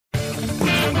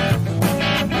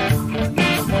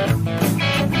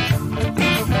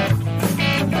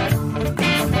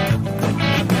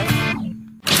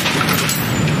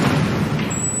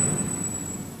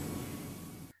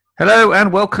Hello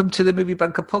and welcome to the Movie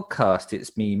Bunker podcast.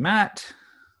 It's me, Matt.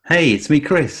 Hey, it's me,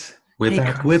 Chris. We're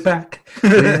back. Chris. We're back.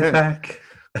 We're back.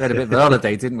 We had a bit of a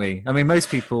holiday, didn't we? I mean,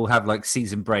 most people have like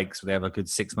season breaks where they have a good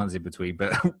 6 months in between,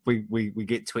 but we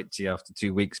get twitchy after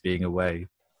 2 weeks being away.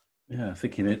 Yeah,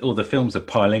 thinking that all the films are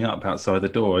piling up outside the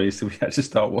door, so we had to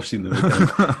start watching them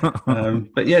again.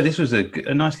 But yeah, this was a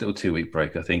nice little 2 week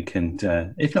break, I think, and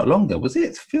if not longer, was it?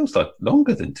 It feels like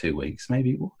longer than 2 weeks.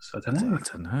 Maybe it was. I don't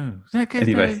know. No,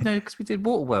 Anyway. because we did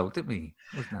Waterworld, didn't we?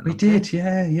 We did,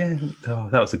 yeah. Oh,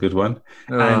 that was a good one.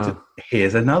 And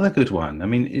here's another good one. I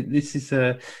mean, this is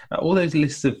all those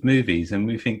lists of movies, and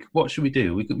we think, what should we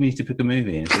do? We need to pick a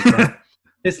movie. And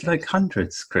it's like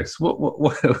hundreds, Chris. What,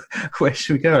 where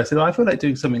should we go? I said, I feel like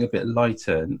doing something a bit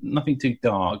lighter, nothing too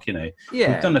dark, you know.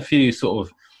 Yeah. We've done a few sort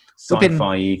of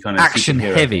sci-fi kind of action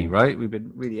heavy, right? We've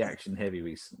been really action heavy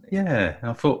recently. Yeah.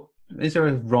 I thought, is there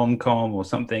a rom-com or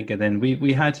something? And then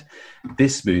we had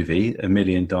this movie, A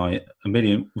Million Dies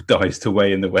to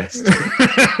Way in the West.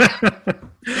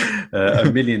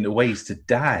 A Million Ways to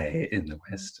Die in the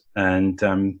West. And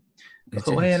I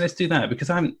thought, well, yeah, let's do that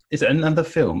because it's another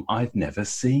film I've never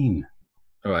seen.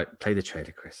 All right, play the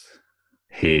trailer, Chris.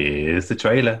 Here's the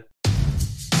trailer.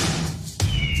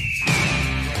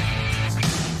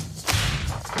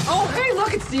 Oh, hey,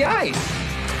 look, it's the ice.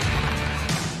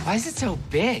 Why is it so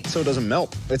big? So it doesn't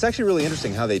melt. It's actually really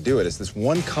interesting how they do it. It's this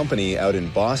one company out in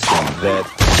Boston that...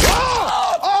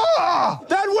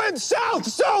 That went south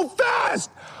so fast!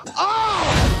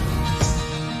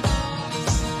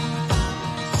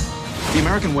 The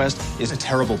American West is a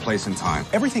terrible place in time.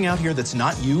 Everything out here that's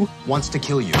not you wants to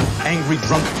kill you. Angry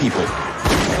drunk people,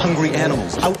 hungry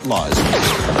animals, outlaws.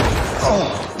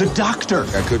 Oh, the doctor.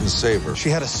 I couldn't save her. She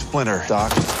had a splinter.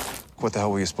 Doc, what the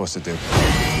hell were you supposed to do?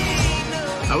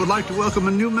 I would like to welcome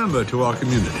a new member to our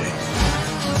community.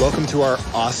 Welcome to our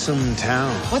awesome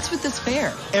town. What's with this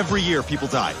fair? Every year, people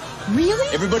die.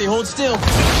 Really? Everybody hold still.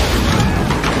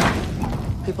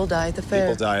 People die at the fair.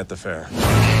 People die at the fair.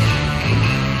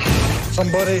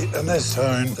 Somebody in this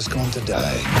town is going to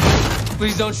die.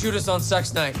 Please don't shoot us on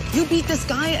sex night. You beat this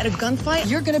guy at a gunfight,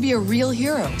 you're gonna be a real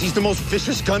hero. He's the most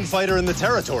vicious gunfighter in the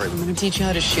territory. I'm gonna teach you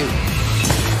how to shoot.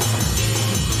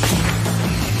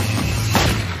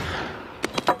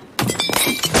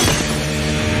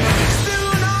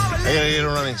 I gotta get a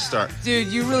running start. Dude,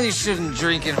 you really shouldn't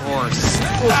drink and horse.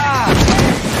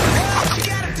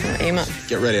 Aim up.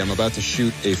 Get ready, I'm about to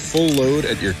shoot a full load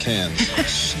at your cans.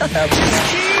 Shut up.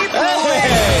 Hey!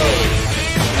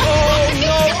 Oh,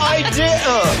 no, I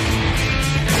didn't!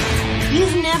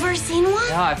 You've never seen one?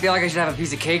 Yeah, I feel like I should have a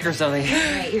piece of cake or something. All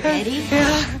right, you ready?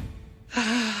 Yeah.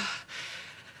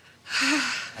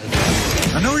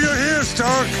 I know you're here,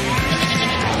 Stark.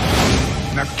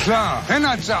 Na klar,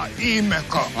 Henadza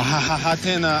imeko.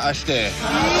 Hatena ashte.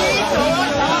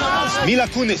 Mila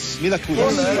Kunis.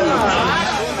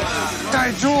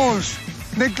 Dai Jules,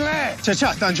 negle.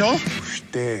 Cha-cha, Tanjo.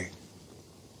 Ste,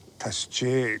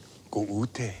 tasche go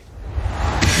ute.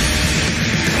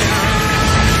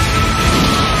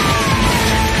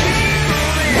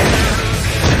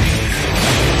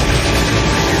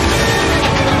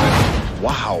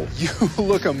 Wow, you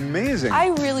look amazing. I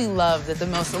really love that the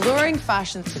most alluring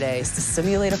fashion today is to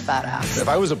simulate a fat ass. If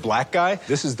I was a black guy,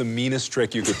 this is the meanest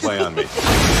trick you could play on me.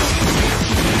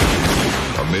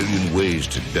 A million ways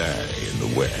to die in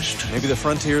the West. Maybe the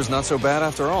frontier is not so bad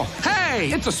after all.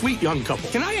 Hey, it's a sweet young couple.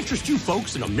 Can I interest you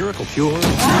folks in a miracle cure?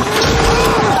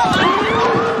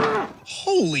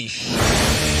 Holy shit.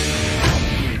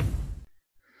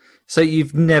 So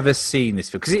you've never seen this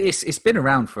film because it's been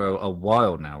around for a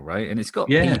while now, right? And it's got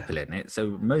people in it.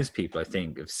 So most people, I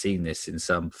think, have seen this in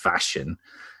some fashion.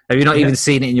 Have you not even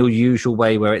seen it in your usual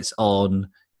way where it's on,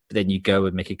 but then you go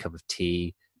and make a cup of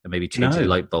tea and maybe change the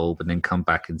light bulb and then come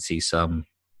back and see some?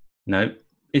 No,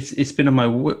 it's been on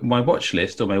my watch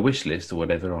list or my wish list or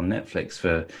whatever on Netflix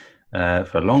for a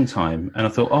long time, and I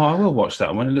thought, I will watch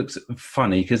that one. It looks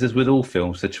funny because, as with all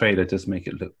films, the trailer does make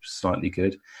it look slightly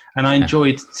good, and I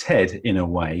enjoyed Ted in a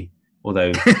way,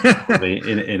 although probably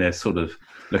in a sort of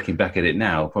looking back at it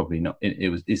now, probably not.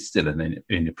 It's still an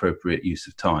inappropriate use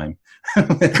of time.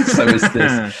 So is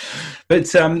this,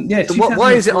 but yeah. So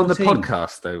why is it on the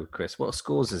podcast though, Chris? What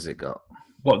scores has it got?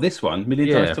 What, this one? Million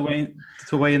Dies to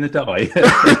Way in the Die.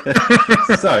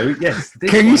 So, yes.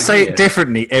 Can you say it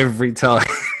differently every time?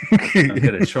 I'm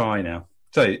going to try now.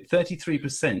 So,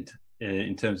 33%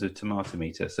 in terms of tomato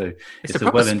meter. So it's a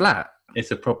proper splat.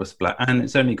 It's a proper splat. And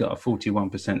it's only got a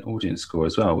 41% audience score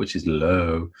as well, which is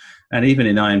low. And even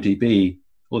in IMDb,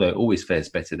 although it always fares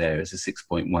better there. It's a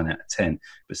 6.1 out of 10,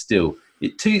 but still,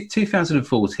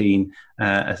 2014,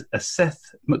 a Seth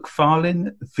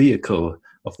McFarlane vehicle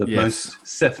of the most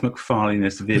Seth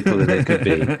McFarlane-est vehicle that there could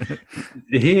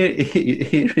be.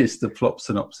 Here is the plot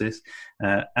synopsis.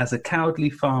 As a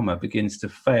cowardly farmer begins to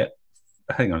fail...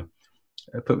 Hang on.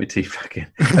 I put my teeth back in.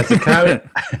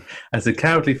 As a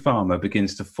cowardly farmer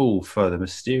begins to fall for the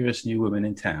mysterious new woman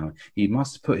in town, he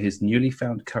must put his newly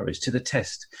found courage to the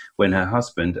test when her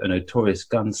husband, a notorious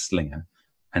gunslinger,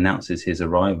 announces his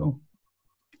arrival.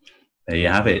 There you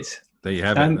have it. There you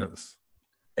have it.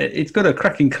 It's got a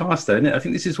cracking cast, though, isn't it? I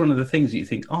think this is one of the things that you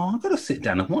think, I've got to sit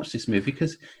down and watch this movie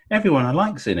because everyone I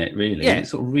like's in it, really. Yeah. It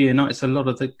sort of reunites a lot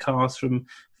of the cast from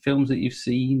films that you've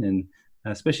seen, and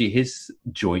especially his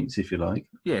joints, if you like.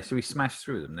 Yeah, so we smash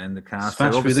through them then, the cast.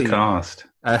 Smash through the cast.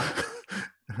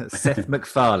 Seth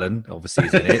MacFarlane, obviously,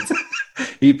 is in it.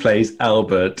 He plays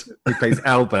Albert.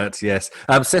 Yes.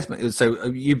 Seth, so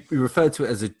you referred to it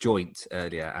as a joint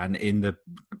earlier, and in the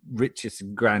richest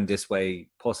and grandest way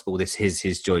possible, this is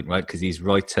his joint, right? Because he's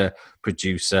writer,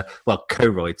 producer,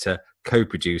 co-writer,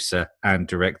 co-producer, and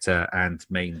director, and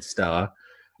main star.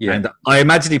 Yeah. And I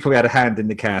imagine he probably had a hand in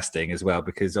the casting as well,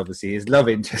 because obviously his love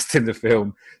interest in the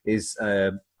film is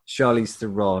Charlize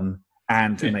Theron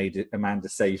and Amanda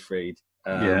Seyfried.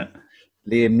 Liam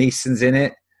Neeson's in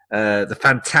it. The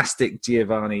fantastic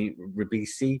Giovanni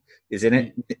Ribisi is in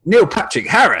it. Neil Patrick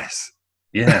Harris.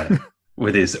 Yeah.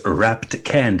 With his wrapped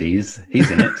candies.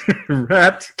 He's in it.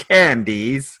 Wrapped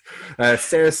candies.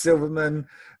 Sarah Silverman.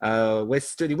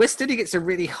 Wes Studi. Wes Studi gets a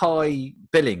really high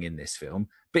billing in this film.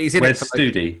 But he's in Wes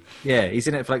Studi. He's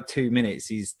in it for like 2 minutes.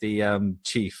 He's the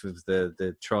chief of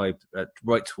the tribe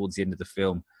right towards the end of the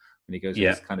film when he goes on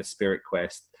this kind of spirit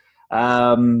quest.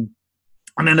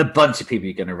 And then a bunch of people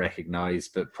you're going to recognise,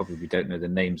 but probably don't know the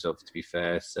names of, to be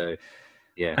fair. So,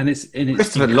 yeah. And it's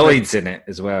Christopher Lloyd's in it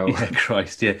as well. Yeah,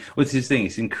 Christ, yeah. Well, this is the thing.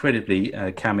 It's incredibly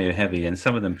cameo heavy, and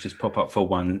some of them just pop up for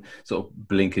one sort of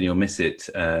blink and you'll miss it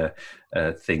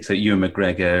thing. So Ewan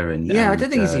McGregor and I don't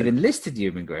think he's even listed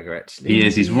Ewan McGregor, actually. He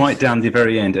is. He's right down the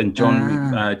very end. And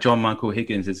John Michael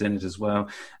Higgins is in it as well.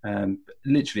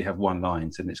 Literally have one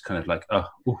line, and it's kind of like,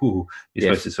 you're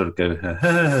supposed to sort of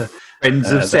go,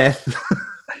 Friends of Seth.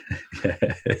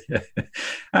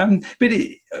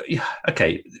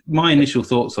 Okay. My initial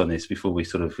thoughts on this before we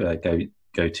sort of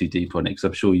go too deep on it, because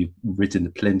I'm sure you've written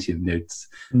plenty of notes.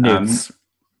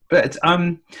 But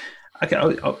I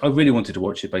really wanted to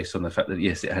watch it based on the fact that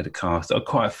yes, it had a cast. I'm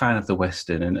quite a fan of the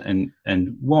Western,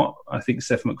 and what I think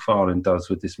Seth MacFarlane does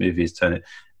with this movie is turn it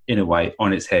in a way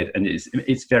on its head, and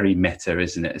it's very meta,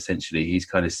 isn't it? Essentially, he's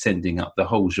kind of sending up the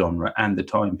whole genre and the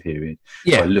time period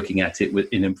by looking at it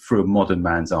through a modern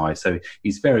man's eye. So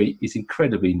he's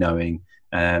incredibly knowing.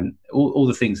 All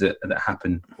the things that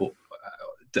happen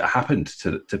that happened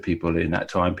to people in that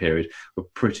time period were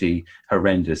pretty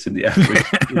horrendous. And the average,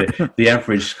 the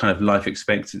average kind of life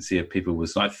expectancy of people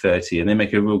was like 30, and they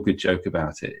make a real good joke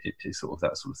about it. It's sort of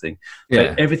that sort of thing.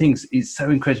 Yeah. But is so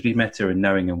incredibly meta and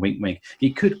knowing and wink.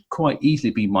 He could quite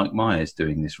easily be Mike Myers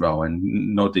doing this role and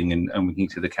nodding and winking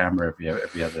to the camera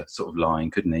every other sort of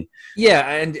line, couldn't he? Yeah,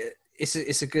 and it's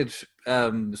a good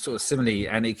sort of simile,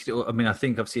 and I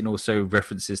think I've seen also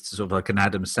references to sort of like an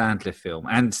Adam Sandler film,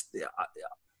 and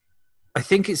I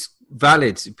think it's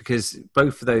valid because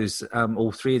both of those,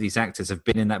 all three of these actors have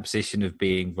been in that position of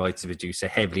being writer, producer,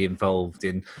 heavily involved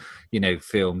in,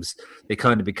 films. They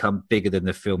kind of become bigger than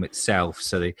the film itself,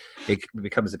 so it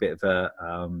becomes a bit of a,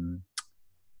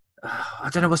 I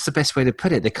don't know what's the best way to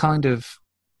put it.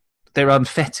 They're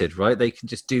unfettered, right? They can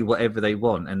just do whatever they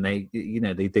want, and they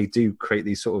do create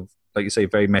these sort of, like you say,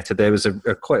 very meta. There was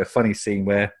quite a funny scene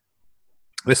where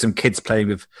there's some kids playing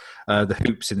with the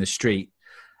hoops in the street.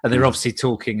 And they're obviously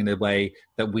talking in a way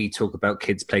that we talk about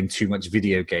kids playing too much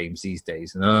video games these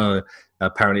days. And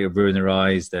apparently it'll ruin their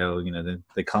eyes.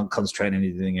 They can't concentrate on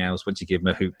anything else. Once you give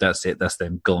them a hoop, that's it. That's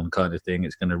them gone, kind of thing.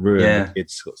 It's going to ruin the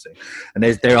kids sort of thing. And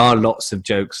there are lots of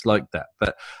jokes like that.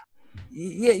 But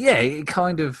it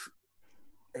kind of.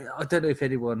 I don't know if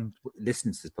anyone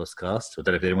listens to this podcast. I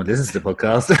don't know if anyone listens to the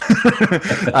podcast.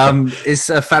 Is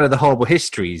a fan of the horrible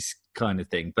histories kind of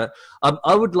thing. But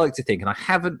I would like to think, and I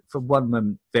haven't for one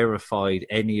moment verified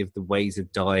any of the ways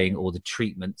of dying or the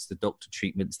treatments, the doctor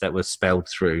treatments that were spelled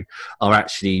through are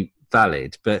actually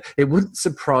valid. But it wouldn't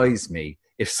surprise me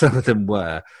if some of them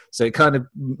were. So it kind of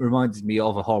reminded me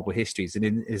of a horrible histories. And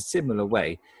in a similar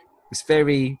way,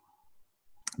 the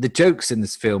jokes in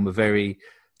this film are very...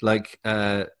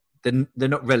 they're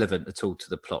not relevant at all to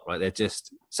the plot, right? They're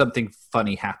just something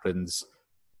funny happens,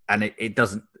 and it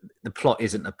doesn't. The plot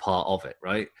isn't a part of it,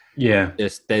 right? Yeah.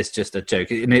 There's just a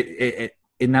joke, and it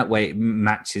in that way, it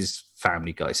matches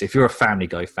Family Guy. So if you're a Family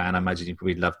Guy fan, I imagine you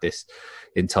probably love this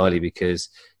entirely, because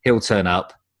he'll turn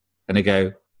up and they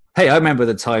go, hey, I remember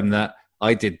the time that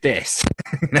I did this.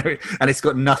 And it's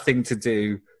got nothing to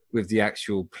do with the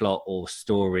actual plot or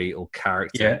story or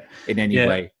character in any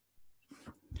way.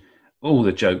 All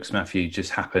the jokes, Matthew,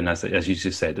 just happen as you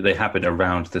just said. They happen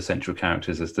around the central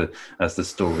characters as the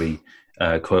story,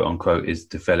 quote unquote, is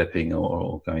developing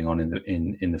or going on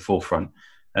in the forefront.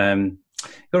 You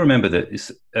got to remember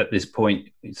that at this point,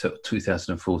 it's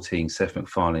 2014. Seth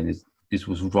MacFarlane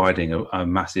was riding a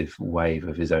massive wave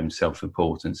of his own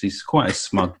self-importance. He's quite a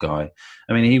smug guy.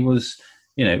 I mean, he was,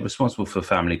 responsible for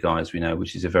Family Guy, as we know,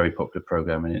 which is a very popular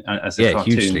program, and as a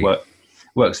cartoon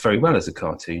works very well as a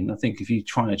cartoon. I think if you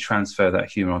try to transfer that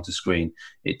humour onto screen,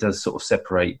 it does sort of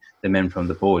separate the men from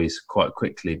the boys quite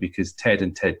quickly, because Ted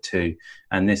and Ted 2,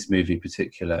 and this movie in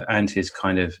particular, and his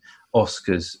kind of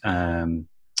Oscars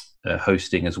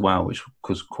hosting as well, which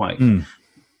was quite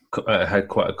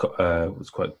was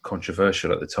quite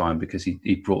controversial at the time, because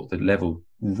he brought the level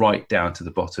right down to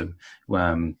the bottom,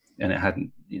 and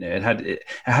it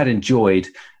had enjoyed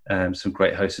some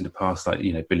great hosts in the past, like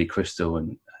Billy Crystal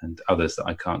and others that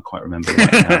I can't quite remember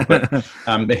right now.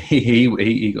 But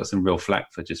he got some real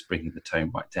flack for just bringing the tone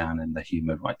right down and the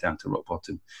humour right down to rock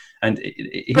bottom. And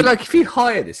but like, if you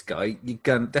hire this guy,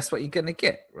 that's what you're gonna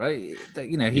get, right?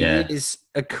 He is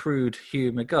a crude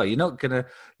humour guy. You're not gonna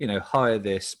hire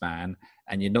this man,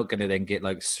 and you're not gonna then get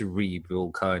like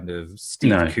cerebral kind of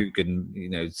Steve Coogan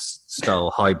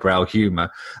style highbrow humour.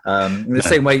 In the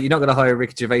same way, you're not gonna hire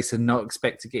Ricky Gervais and not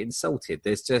expect to get insulted.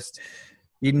 There's just,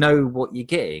 what you're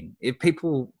getting. If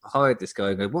people hired this guy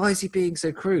and go, why is he being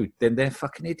so crude? Then they're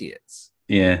fucking idiots.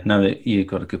 Yeah, no, you've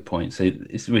got a good point. So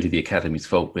it's really the Academy's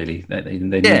fault, really. They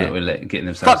knew that we're getting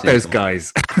themselves. Fuck those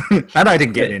guys. And I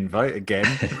didn't get an invite again.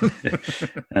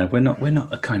 We're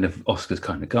not a kind of Oscars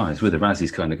kind of guys. We're the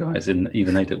Razzies kind of guys, and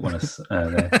even they don't want us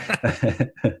there.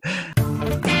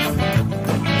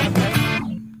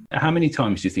 How many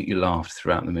times do you think you laughed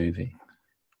throughout the movie?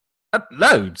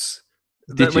 Loads.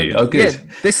 Did you? Oh, good. Yeah,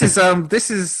 this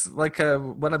is like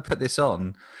when I put this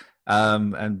on,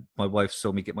 and my wife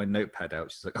saw me get my notepad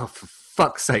out. She's like, "Oh, for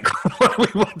fuck's sake, what are we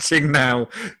watching now?"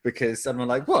 Because I'm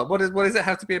like, "What does it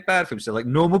have to be a bad film?" She's like,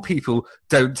 "Normal people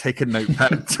don't take a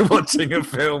notepad to watching a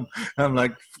film." I'm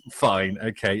like, "Fine,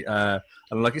 okay." I'm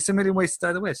like, "It's a Million Ways to Die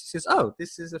in the West." She says, "Oh,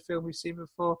 this is a film we've seen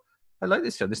before. I like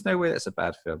this film. There's no way that's a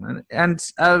bad film." And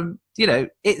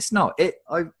it's not.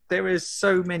 There is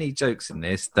so many jokes in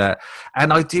this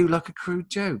and I do like a crude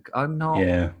joke. I'm not.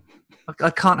 Yeah.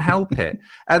 I can't help it.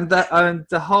 And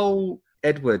the whole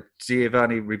Edward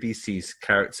Giovanni Ribisi's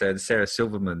character and Sarah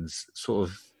Silverman's sort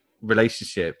of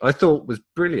relationship, I thought was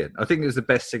brilliant. I think it was the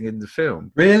best thing in the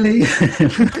film. Really?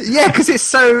 Yeah, because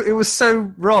it was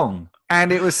so wrong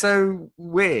and it was so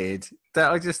weird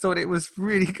that I just thought it was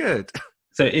really good.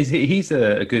 So he's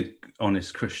a good,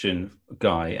 honest Christian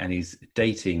guy, and he's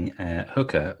dating a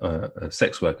hooker, a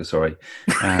sex worker, sorry.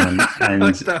 And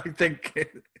I think,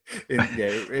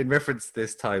 in reference to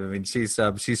this time, I mean, she's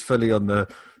fully on the.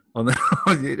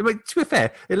 To be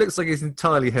fair, it looks like it's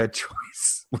entirely her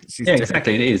choice.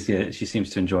 Exactly, it is. Yeah, she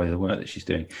seems to enjoy the work that she's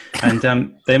doing,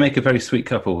 and they make a very sweet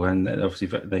couple, and obviously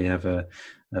they have a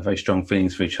very strong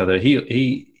feelings for each other.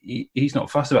 He's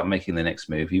not fussed about making the next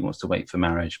move. He wants to wait for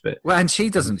marriage, but and she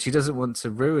doesn't. She doesn't want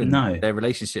to ruin their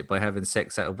relationship by having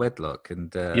sex out of wedlock. And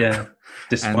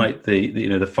despite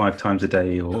the 5 times a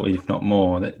day, or if not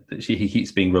more, that he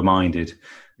keeps being reminded.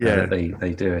 That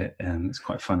they do it, and it's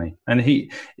quite funny. And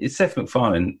it's Seth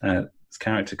MacFarlane. His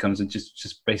character comes and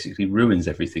just basically ruins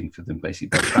everything for them,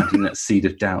 basically by planting that seed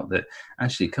of doubt that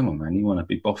actually, come on, man, you want to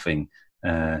be boffing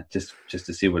just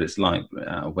to see what it's like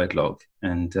out of wedlock.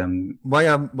 And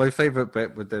my favourite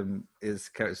bit with them is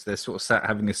characters. They're sort of sat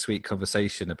having a sweet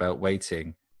conversation about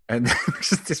waiting, and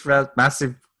just this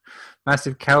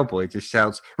massive cowboy just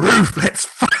shouts, "Ruth, let's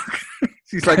fuck."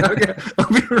 She's like, "Oh yeah, I'll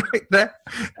be right there."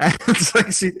 And it's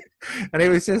like and it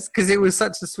was just because it was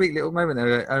such a sweet little moment. They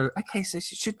were like, "Oh, okay, so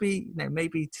she should be,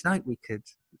 maybe tonight we could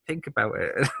think about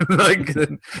it." Like,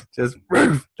 just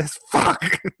Ruth, let's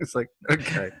fuck. It's like,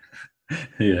 okay.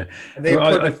 Yeah. And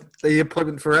the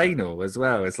appointment for anal as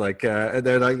well. It's like, and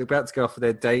they're like about to go off for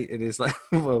their date, and it's like,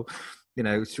 well,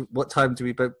 what time do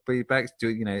we be back?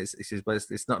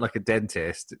 It's not like a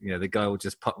dentist. The guy will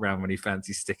just pop round when he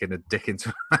fancies sticking a dick into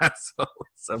an asshole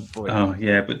at some point. Oh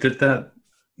yeah, but that.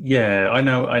 Yeah, I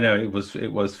know. It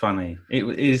was funny. It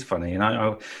is funny, and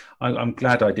I'm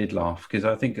glad I did laugh, because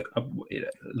I think I'm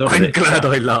glad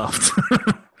I laughed.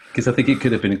 Because I think it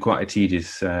could have been quite a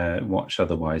tedious watch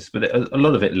otherwise. But a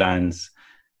lot of it lands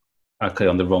okay,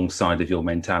 on the wrong side of your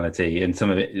mentality, and some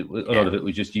of it, a lot of it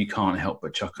was just, you can't help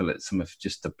but chuckle at some of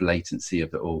just the blatancy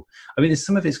of it all. I mean,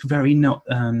 some of it's very not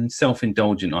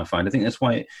self-indulgent, I find. I think that's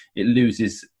why it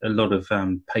loses a lot of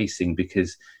pacing,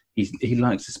 because he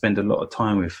likes to spend a lot of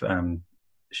time with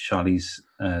Charlize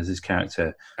his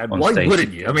character. And on why stage.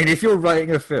 wouldn't you? I mean, if you're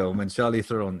writing a film and Charlize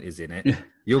Theron is in it,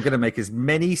 you're going to make as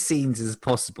many scenes as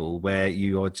possible where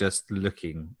you are just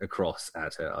looking across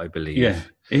at her, I believe.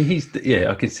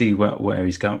 Yeah, I can see where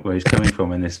he's coming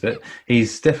from in this, but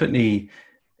he's definitely,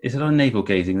 it's a lot of navel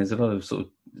gazing. There's a lot of sort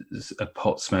of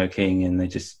pot smoking, and they're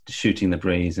just shooting the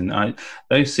breeze, and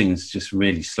those scenes just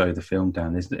really slow the film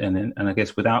down. And I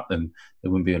guess without them,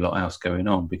 there wouldn't be a lot else going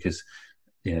on, because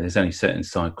there's only certain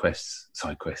side quests.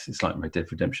 It's like Red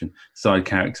Dead Redemption. Side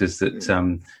characters that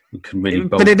can really.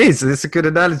 But it's a good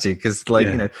analogy, because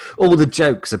all the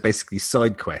jokes are basically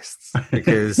side quests.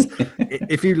 Because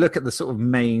if you look at the sort of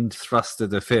main thrust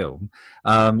of the film,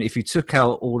 if you took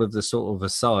out all of the sort of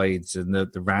asides and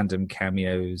the random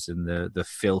cameos and the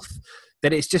filth,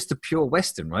 then it's just a pure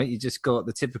Western, right? You just got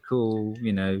the typical,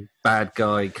 bad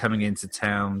guy coming into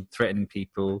town, threatening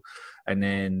people, and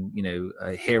then,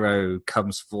 a hero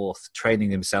comes forth, training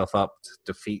himself up to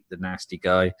defeat the nasty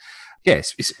guy.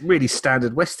 Yes, it's really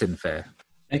standard Western fare.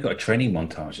 They got a training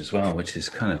montage as well, which is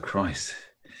kind of Christ.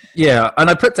 Yeah,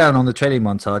 and I put down on the training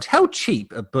montage, how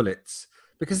cheap are bullets?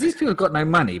 Because these people have got no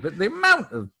money, but the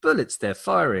amount of bullets they're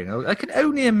firing, I can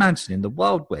only imagine in the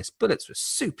Wild West, bullets were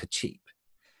super cheap.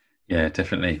 Yeah,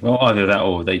 definitely. Well, either that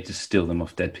or they just steal them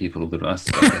off dead people. I guess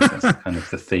that's kind of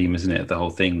the theme, isn't it, of the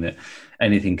whole thing, that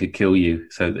anything could kill you.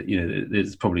 So that,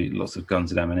 there's probably lots of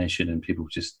guns and ammunition and people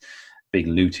just being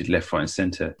looted left, right and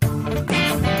centre.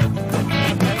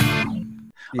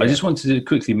 I just wanted to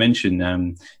quickly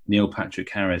mention Neil Patrick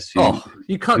Harris.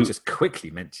 You can't just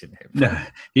quickly mention him. No,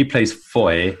 he plays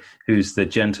Foy, who's the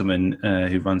gentleman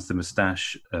who runs the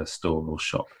moustache store or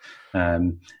shop.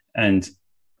 And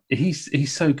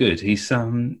he's so good. He's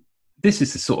this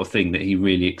is the sort of thing that he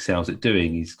really excels at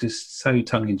doing. He's just so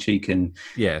tongue-in-cheek and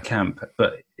camp,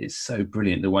 but it's so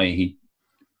brilliant the way he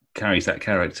carries that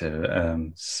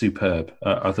character. Superb.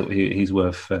 I thought he's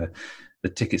worth the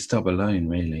ticket stub alone,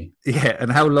 really. Yeah,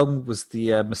 and how long was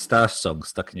the moustache song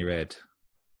stuck in your head?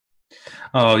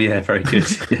 Oh yeah, very good.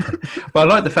 Yeah. But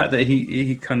I like the fact that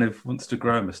he kind of wants to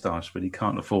grow a moustache, but he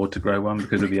can't afford to grow one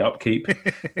because of the upkeep.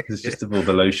 It's just of all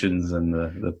the lotions and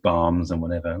the balms and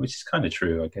whatever, which is kind of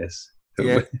true, I guess.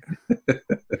 Yeah.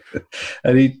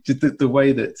 And the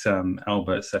way that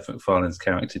Albert Seth McFarlane's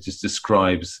character just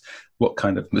describes what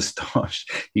kind of moustache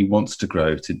he wants to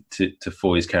grow to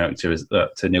Foy's character,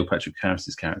 to Neil Patrick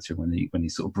Harris's character when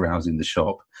he's sort of browsing the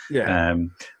shop. Yeah.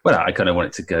 Well, I kind of want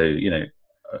it to go,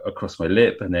 across my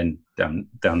lip and then down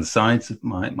the sides of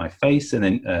my face, and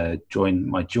then join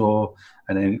my jaw,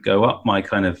 and then go up my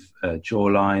kind of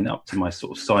jawline up to my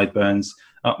sort of sideburns,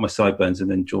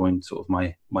 and then join sort of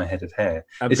my head of hair.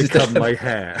 And it's become my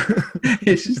hair.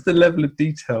 It's just the level of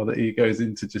detail that he goes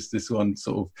into just this one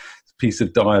sort of piece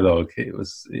of dialogue. It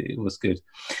was good.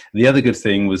 The other good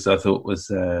thing was, I thought, was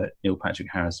Neil Patrick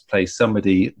Harris plays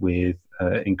somebody with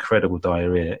incredible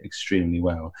diarrhea extremely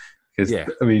well. Because,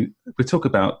 I mean, we talk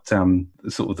about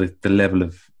sort of the level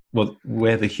of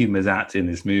where the humour's at in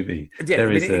this movie. Yeah,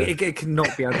 it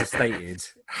cannot be understated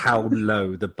how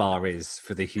low the bar is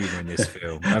for the humour in this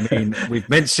film. I mean, we've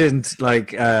mentioned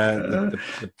like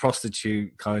the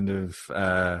prostitute kind of,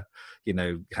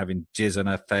 having jizz on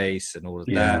her face and all of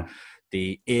that.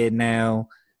 The ear nail.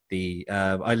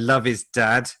 I love his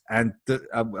dad, and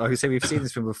I would say we've seen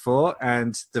this film before,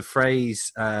 and the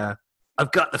phrase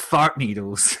 "I've got the fart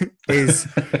needles" is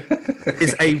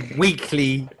a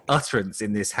weekly utterance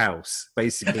in this house.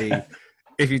 Basically,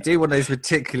 if you do one of those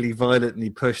particularly violently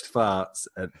pushed farts,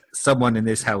 someone in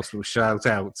this house will shout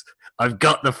out, "I've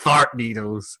got the fart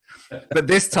needles." But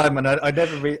this time, and I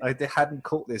hadn't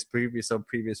caught this on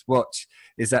previous watch,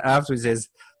 is that afterwards says,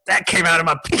 "That came out of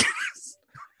my penis."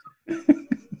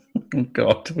 Oh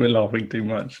God, we're laughing too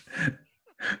much.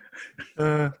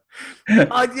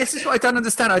 This is what I don't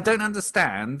understand. I don't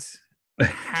understand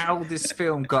how this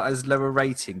film got as low a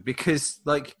rating, because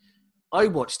like I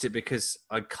watched it because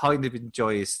I kind of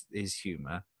enjoy his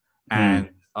humor,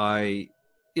 and I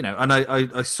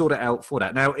sought it out for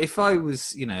that. Now, if I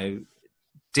was,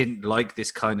 didn't like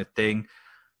this kind of thing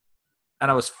and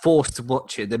I was forced to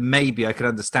watch it, then maybe I could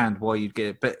understand why you'd get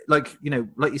it. But like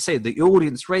you say, the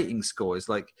audience rating score is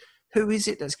like, who is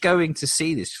it that's going to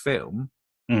see this film?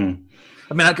 I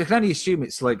mean, I can only assume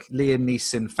it's like Liam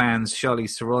Neeson fans,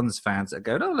 Charlize Theron's fans that are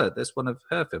going, "Oh, look, there's one of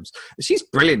her films." She's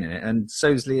brilliant in it, and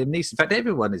so's Liam Neeson. In fact,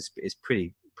 everyone is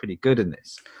pretty good in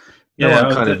this. No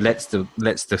one kind of lets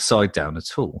the side down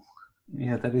at all.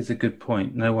 Yeah, that is a good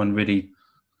point. No one really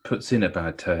puts in a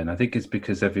bad turn. I think it's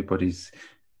because everybody's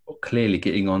clearly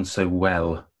getting on so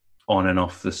well on and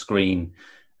off the screen,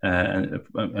 and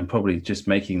probably just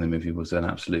making the movie was an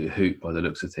absolute hoot by the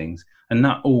looks of things. And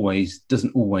that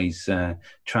doesn't always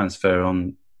transfer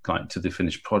on like to the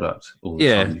finished product all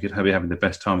the time. You could be having the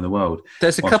best time in the world.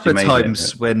 There's a couple of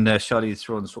times when Charlize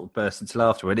Theron sort of bursts into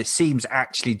laughter, and it seems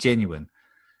actually genuine.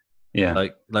 Yeah,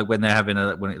 like when they're having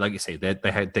like you say,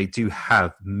 they do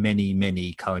have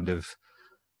many kind of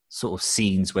sort of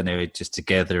scenes when they're just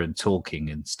together and talking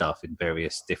and stuff in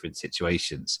various different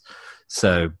situations.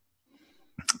 So,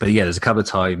 but yeah, there's a couple of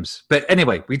times. But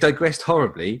anyway, we digressed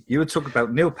horribly. You were talking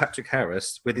about Neil Patrick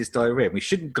Harris with his diarrhea. We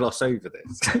shouldn't gloss over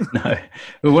this. No.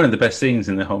 Well, one of the best scenes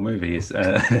in the whole movie is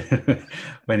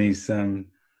when he's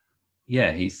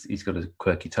got a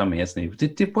quirky tummy, hasn't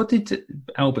he? What did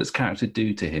Albert's character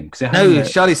do to him?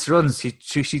 Charlize Theron, she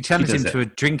challenged him to a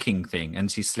drinking thing, and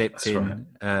she slipped some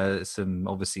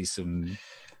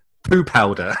poo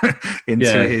powder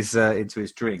into his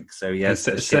drink. So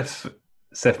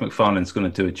Seth MacFarlane's going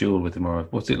to do a duel with him, or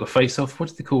what's it, a face-off? What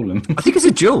do they call them? I think it's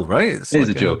a duel, right? It is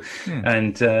a duel. Yeah.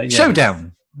 And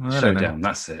showdown. Showdown.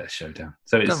 That's it, a showdown.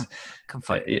 So come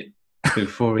fight.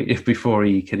 Before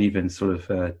he can even sort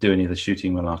of do any of the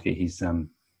shooting malarkey, he's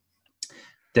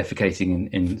defecating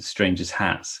in strangers'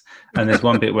 hats. And there's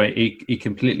one bit where he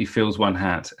completely fills one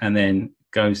hat and then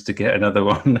goes to get another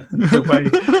one the way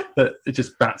that it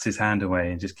just bats his hand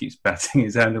away and just keeps batting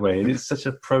his hand away. And it's such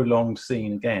a prolonged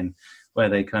scene again, where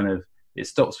they kind of, it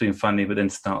stops being funny but then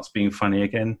starts being funny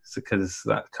again, because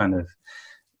that kind of,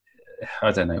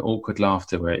 I don't know, awkward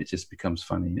laughter where it just becomes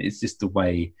funny. It's just the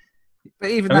way.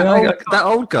 But even that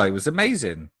old guy was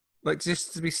amazing. Like,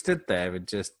 just to be stood there and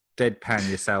just deadpan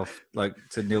yourself, like,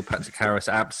 to Neil Patrick Harris,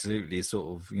 absolutely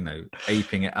sort of,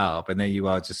 aping it up, and there you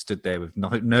are, just stood there with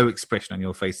no expression on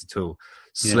your face at all,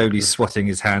 slowly swatting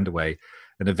his hand away,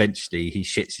 and eventually he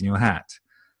shits in your hat.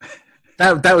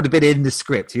 That would have been in the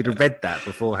script. You'd have read that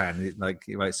beforehand. Like,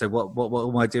 right, so what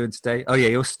am I doing today? Oh yeah,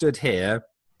 you're stood here.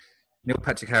 Neil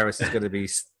Patrick Harris is going to be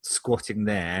squatting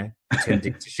there,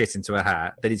 pretending to shit into a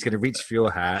hat. Then he's going to reach for your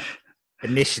hat.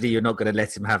 Initially, you're not going to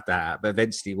let him have that hat, but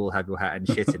eventually we'll have your hat and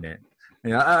shit in it.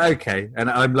 Okay. And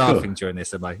I'm laughing during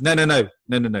this, am I? No.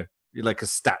 You're like a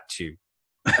statue.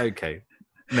 Okay.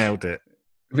 Nailed it.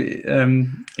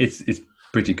 It's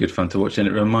pretty good fun to watch, and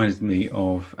it reminds me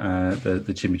of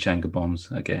the chimichanga bombs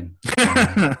again.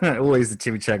 Always the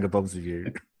chimichanga bombs with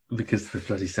you. Because the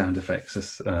bloody sound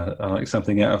effects are like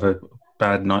something out of a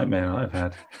bad nightmare I've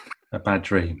had, a bad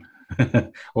dream,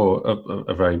 or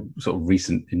a very sort of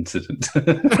recent incident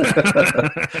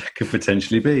could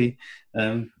potentially be.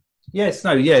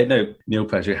 Neil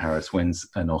Patrick Harris wins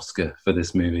an Oscar for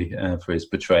this movie for his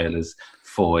portrayal as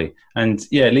Foy, and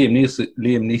Liam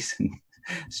Neeson,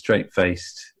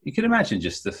 straight-faced. You can imagine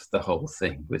just the whole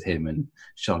thing with him and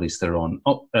Charlize Theron,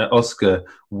 Oscar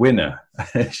winner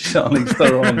Charlize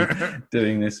Theron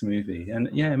doing this movie, and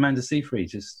Amanda Seyfried.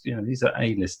 Just these are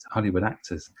A-list Hollywood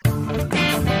actors.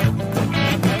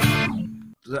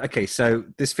 Okay, so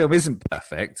this film isn't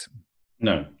perfect.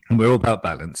 No, and we're all about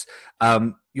balance.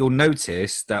 You'll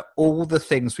notice that all the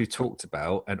things we've talked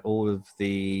about and all of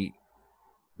the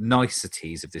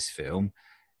niceties of this film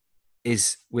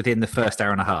is within the first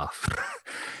hour and a half.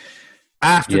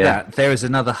 After that, there is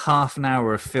another half an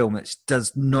hour of film that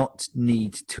does not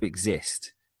need to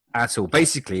exist at all.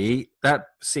 Basically, that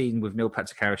scene with Neil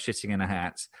Patrick Harris shitting in a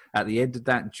hat, at the end of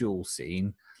that duel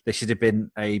scene, there should have been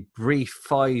a brief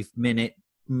 5-minute,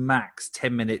 max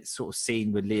 10-minute sort of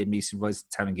scene with Liam Neeson rises to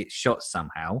town and gets shot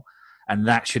somehow, and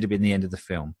that should have been the end of the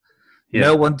film. Yeah.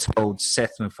 No one told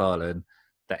Seth MacFarlane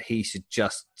that he should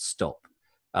just stop.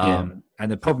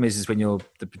 And the problem is when you're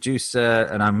the producer,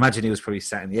 and I imagine he was probably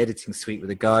sat in the editing suite with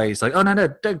the guy, he's like, oh no,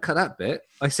 don't cut that bit.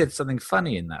 I said something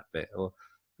funny in that bit. Or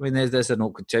there's an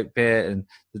awkward joke bit and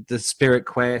the spirit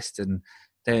quest, and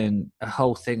then a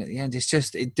whole thing at the end. It's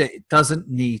just, it doesn't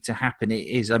need to happen. It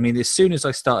is. I mean, as soon as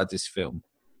I started this film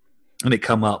and it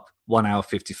come up 1 hour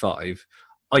 55,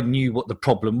 I knew what the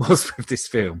problem was with this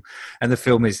film. And the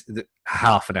film is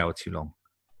half an hour too long.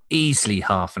 Easily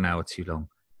half an hour too long.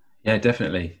 Yeah,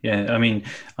 definitely. Yeah, I mean,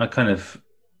 I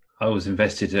was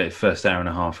invested in the first hour and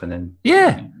a half, and then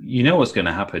you know what's going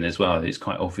to happen as well. It's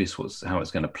quite obvious how it's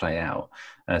going to play out.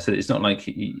 So it's not like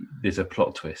there's a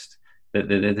plot twist.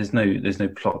 There's no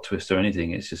plot twist or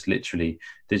anything. It's just literally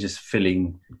they're just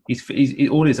filling.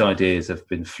 All his ideas have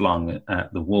been flung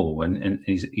at the wall, and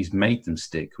he's made them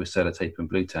stick with sellotape and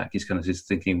blue tack. He's kind of just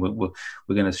thinking, we're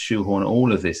going to shoehorn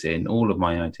all of this in, all of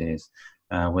my ideas.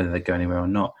 whether they go anywhere or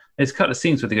not. There's a couple of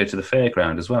scenes where they go to the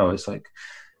fairground as well. It's like,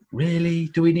 really?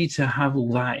 Do we need to have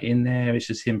all that in there? It's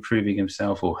just him proving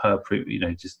himself or her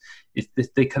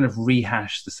they kind of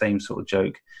rehash the same sort of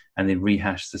joke and then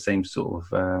rehash the same sort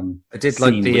of I did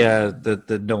like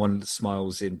the no one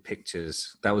smiles in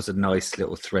pictures. That was a nice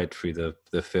little thread through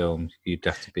the film. You'd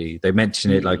have to be, they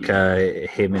mention it like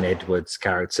him and Edward's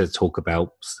character talk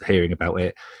about hearing about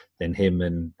it, then him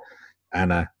and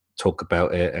Anna talk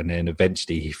about it, and then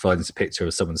eventually he finds a picture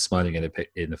of someone smiling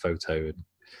in a photo, and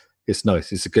it's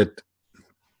nice. It's a good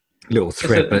little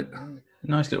thread, but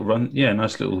nice little run. Yeah,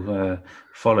 nice little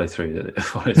follow through.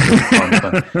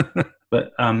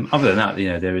 But other than that,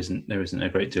 there isn't a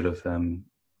great deal of.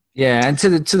 Yeah, and to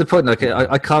the point, like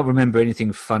I can't remember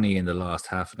anything funny in the last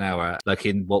half an hour. Like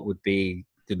in what would be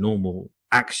the normal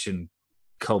action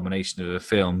culmination of a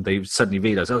film, they suddenly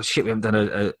realise, oh shit, we haven't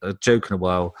done a joke in a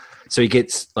while. So he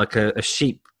gets like a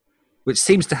sheep, which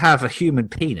seems to have a human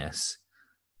penis,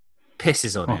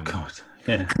 pisses on him. Oh god,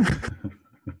 yeah.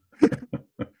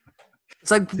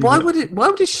 It's like, why would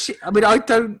a sheep? I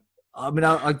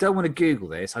don't want to Google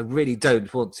this. I really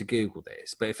don't want to Google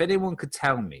this. But if anyone could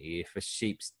tell me if a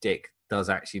sheep's dick does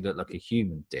actually look like a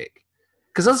human dick,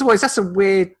 because otherwise that's a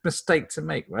weird mistake to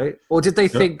make, right? Or did they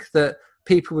think that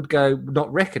people would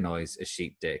not recognise a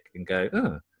sheep dick and go,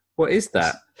 oh, what is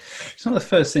that? It's not the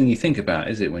first thing you think about,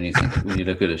 is it, when you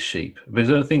look at a sheep? But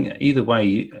I think either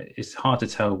way, it's hard to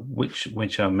tell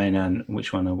which are men and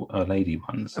which one are lady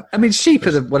ones. I mean, sheep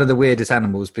are one of the weirdest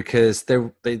animals because they're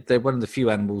one of the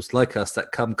few animals like us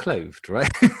that come clothed,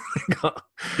 right?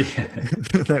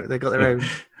 they got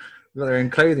their own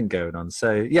clothing going on.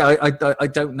 So yeah, I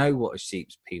don't know what a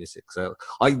sheep's penis is. So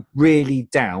I really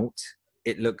doubt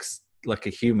it looks like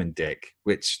a human dick,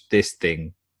 which this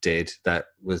thing did,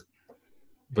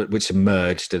 which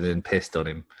emerged and then pissed on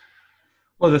him.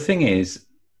 Well, the thing is,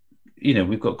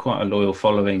 we've got quite a loyal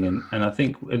following, and I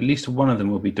think at least one of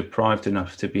them will be deprived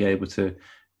enough to be able to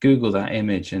Google that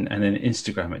image and then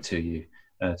Instagram it to you,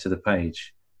 to the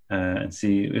page, and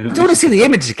see. I don't want to see the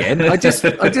image again. I just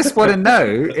want to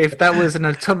know if that was an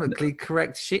anatomically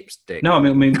correct sheep's dick. No, I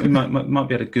mean we might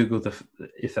be able to Google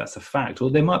if that's a fact, or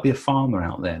there might be a farmer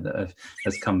out there that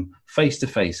has come face to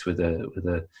face with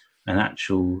an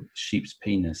actual sheep's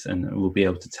penis and will be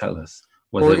able to tell us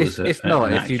whether it was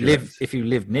if you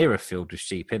live near a field with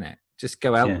sheep in it, just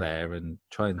go out there and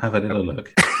try and have a little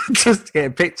look, just to get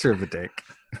a picture of a dick.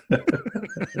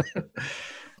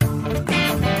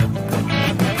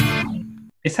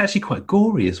 It's actually quite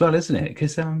gory as well, isn't it?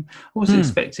 Because I wasn't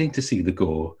expecting to see the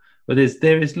gore, but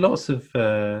there is lots of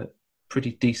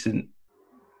pretty decent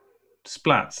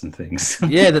splats and things.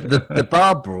 Yeah, the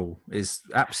bar brawl is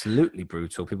absolutely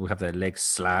brutal. People have their legs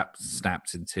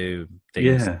snapped into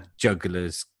things,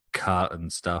 jugglers cut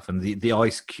and stuff, and the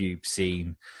ice cube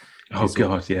scene. Oh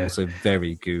god, yeah. Also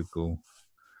very Google.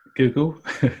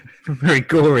 Very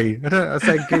gory. I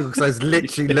say Google because I was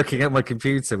literally looking at my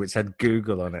computer, which had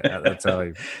Google on it at the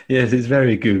time. Yes, it's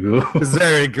very Google. It's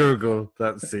very Google,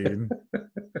 that scene.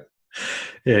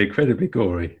 Yeah, incredibly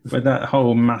gory. When that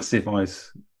whole massive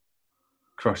ice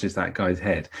crushes that guy's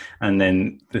head, and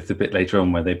then there's a bit later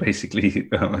on where they basically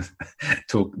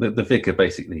talk. The vicar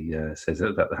basically says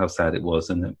about how sad it was,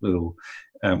 and that they'll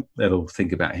all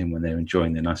think about him when they're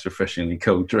enjoying their nice, refreshingly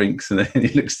cold drinks, and then he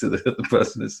looks to the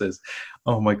person and says,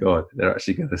 "Oh my God, they're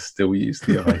actually going to still use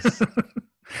the ice."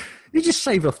 You just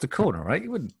shave off the corner, right?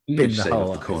 You wouldn't bin the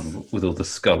whole corner with all the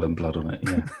skull and blood on it.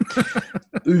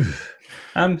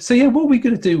 Yeah. So yeah, what are we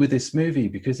going to do with this movie?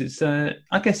 Because it's,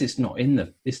 I guess it's not in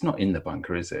the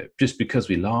bunker, is it? Just because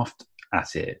we laughed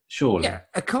at it, surely. Yeah,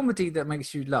 a comedy that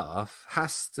makes you laugh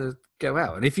has to go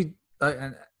out. And if you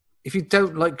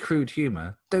don't like crude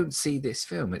humour, don't see this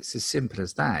film. It's as simple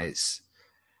as that.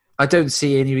 I don't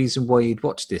see any reason why you'd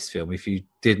watch this film if you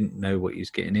didn't know what you was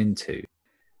getting into.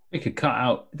 We could cut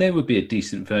out. There would be a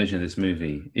decent version of this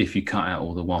movie if you cut out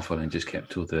all the waffle and just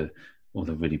kept all the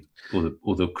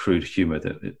crude humour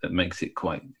that makes it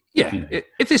quite. Yeah,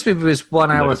 if this movie was 1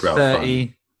 hour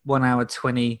 30, 1 hour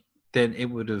 20, then it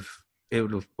would have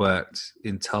worked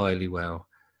entirely well.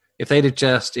 If they'd have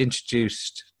just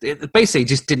introduced, basically,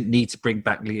 just didn't need to bring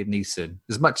back Liam Neeson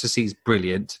as much as he's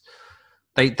brilliant.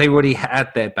 They already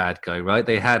had their bad guy, right?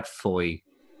 They had Foy,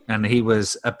 and he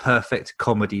was a perfect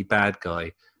comedy bad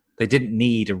guy. They didn't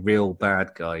need a real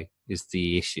bad guy. Is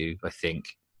the issue? I think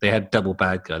they had double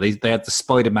bad guy. They had the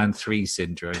Spider-Man 3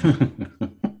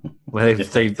 syndrome, where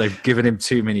they've given him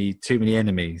too many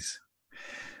enemies.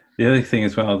 The other thing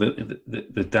as well,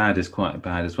 the dad is quite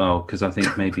bad as well, because I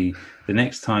think maybe the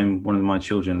next time one of my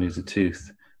children lose a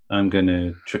tooth, I'm going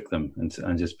to trick them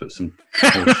and just put some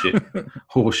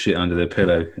horse shit under their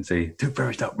pillow and say, "Tooth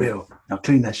Fairy's not real. Now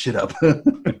clean that shit up."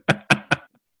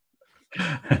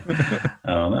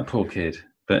 Oh, that poor kid.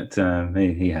 But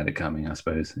he had it coming, I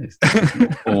suppose. It's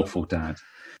an awful dad.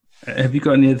 Have you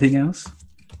got anything else?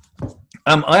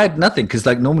 I had nothing because,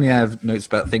 like, normally I have notes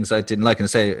about things I didn't like, and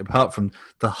say apart from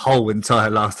the whole entire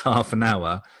last half an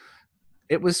hour,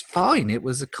 it was fine. It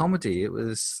was a comedy. It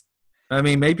was. I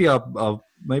mean, maybe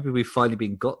maybe we've finally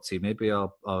been got to. Maybe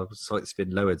our sight's been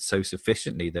lowered so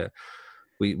sufficiently that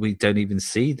we don't even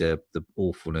see the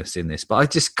awfulness in this. But I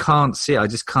just can't see it. I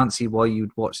just can't see why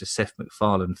you'd watch a Seth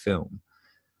MacFarlane film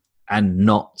and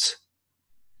not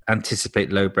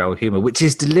anticipate lowbrow humor, which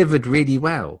is delivered really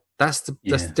well. That's the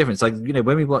difference. Like, you know,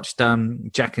 when we watched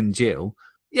Jack and Jill,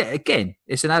 again,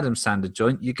 it's an Adam Sandler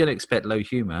joint. You're going to expect low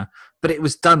humor, but it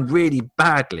was done really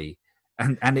badly,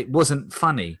 and it wasn't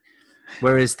funny.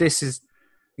 Whereas this is,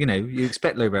 you know, you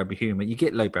expect lowbrow humor, you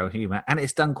get lowbrow humor, and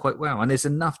it's done quite well. And there's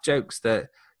enough jokes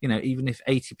that, you know, even if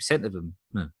 80% of them,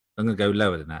 I'm going to go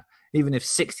lower than that, even if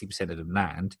 60% of them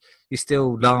land, you're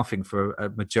still laughing for a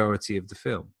majority of the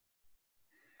film,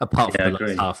 apart from the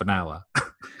last half an hour.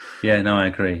 Yeah, no, I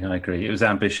agree. It was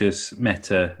ambitious,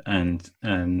 meta, and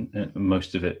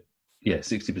most of it,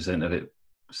 60% of it,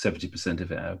 70%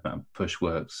 of it about push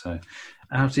works. So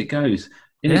out it goes.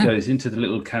 It goes into the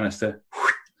little canister.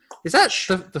 Is that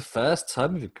the first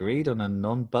time we've agreed on a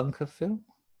non-bunker film?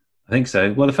 I think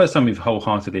so. Well, the first time we've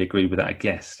wholeheartedly agreed without a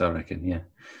guest, I reckon,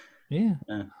 Yeah.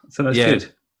 So that's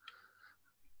good.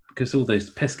 Because all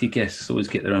those pesky guests always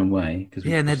get their own way.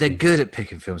 And they're good at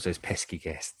picking films, those pesky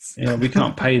guests. Yeah, we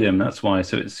can't pay them, that's why.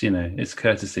 So it's, you know, it's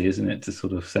courtesy, isn't it, to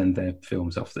sort of send their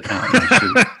films off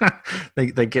out.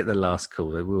 They get the last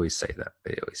call. We always say that.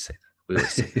 We always say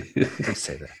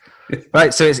that.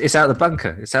 Right, so it's out of the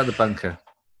bunker. It's out of the bunker.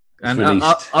 And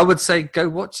I would say go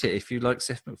watch it if you like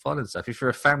Seth MacFarlane stuff. If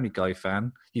you're a Family Guy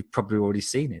fan, you've probably already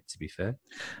seen it, to be fair.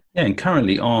 Yeah, and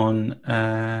currently on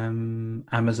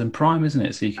Amazon Prime, isn't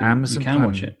it? So you can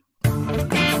watch it.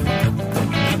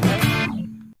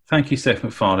 Thank you, Seth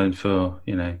MacFarlane, for,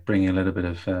 you know, bringing a little bit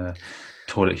of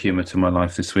toilet humour to my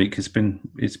life this week.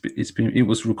 It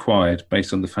was required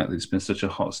based on the fact that it's been such a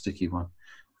hot, sticky one.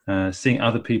 Seeing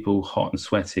other people hot and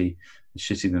sweaty and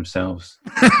shitting themselves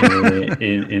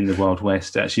in the Wild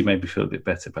West actually made me feel a bit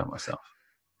better about myself.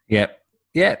 Yep.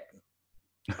 I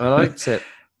liked it.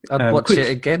 I'd watch it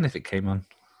again if it came on.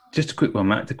 Just a quick one,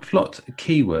 Matt. The plot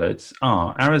keywords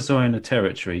are Arizona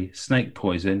territory, snake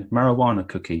poison, marijuana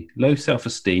cookie, low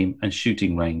self-esteem, and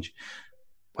shooting range.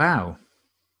 Wow.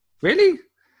 Really?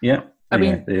 Yeah. I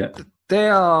mean, they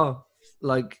are,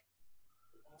 like,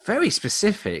 very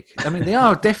specific. I mean, they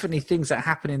are definitely things that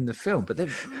happen in the film, but they're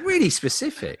really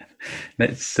specific.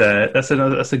 That's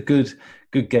a good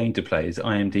game to play. Is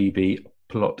IMDb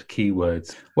plot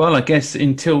keywords. Well, I guess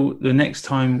until the next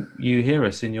time you hear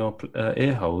us in your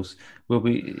ear holes,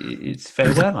 it's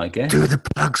farewell. I guess. Do the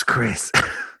plugs, Chris.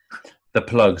 The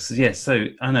plugs, yes. So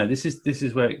I know this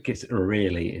is where it gets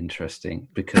really interesting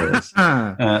because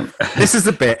this is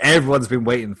the bit everyone's been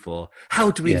waiting for. How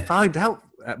do we find out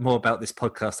more about this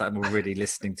podcast that I'm already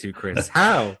listening to, Chris?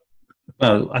 How?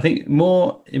 Well, I think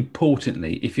more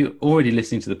importantly, if you're already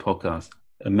listening to the podcast,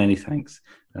 many thanks.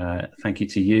 Thank you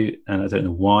to you, and I don't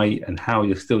know why and how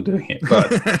you're still doing it,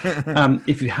 but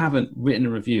if you haven't written a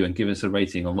review and given us a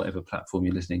rating on whatever platform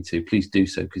you're listening to, please do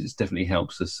so, because it definitely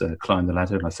helps us climb the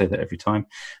ladder, and I say that every time.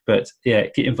 But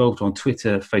get involved on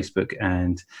Twitter, Facebook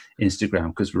and Instagram,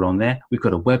 because we're on there. We've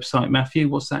got a website, Matthew.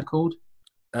 What's that called?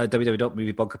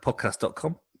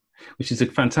 www.moviebunkerpodcast.com, which is a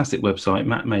fantastic website.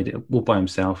 Matt made it all by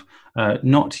himself,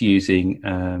 not using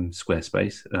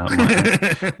Squarespace.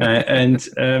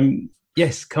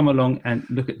 Yes, come along and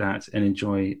look at that and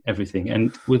enjoy everything.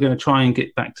 And we're going to try and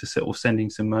get back to sort of sending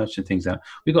some merch and things out.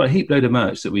 We've got a heap load of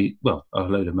merch We've got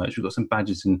some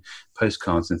badges and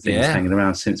postcards and things hanging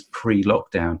around since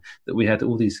pre-lockdown, that we had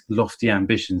all these lofty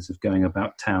ambitions of going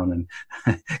about town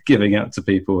and giving out to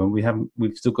people. And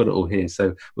we've still got it all here.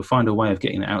 So we'll find a way of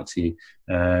getting it out to you,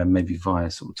 maybe via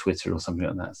sort of Twitter or something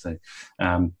like that. So,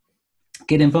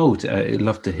 get involved. I'd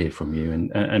love to hear from you,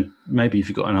 and maybe if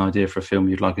you've got an idea for a film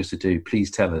you'd like us to do,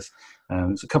 please tell us.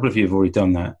 So a couple of you have already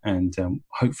done that, and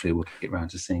hopefully we'll get around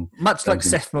to seeing. Much like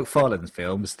Seth MacFarlane's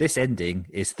films, this ending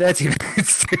is 30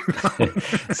 minutes too long.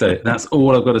 So that's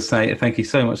all I've got to say. Thank you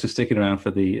so much for sticking around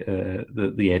for the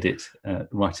edit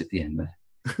right at the end there.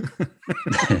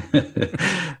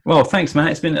 Well, thanks,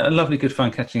 Matt. It's been a lovely, good fun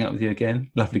catching up with you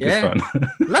again. Lovely, good fun.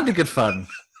 Lovely, good fun.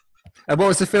 And what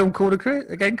was the film called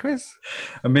again, Chris?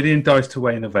 A Million Dice to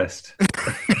Weigh in the Vest.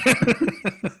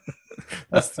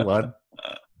 That's the one.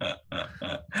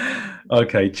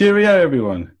 Okay, cheerio,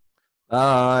 everyone.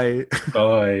 Bye.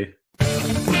 Bye.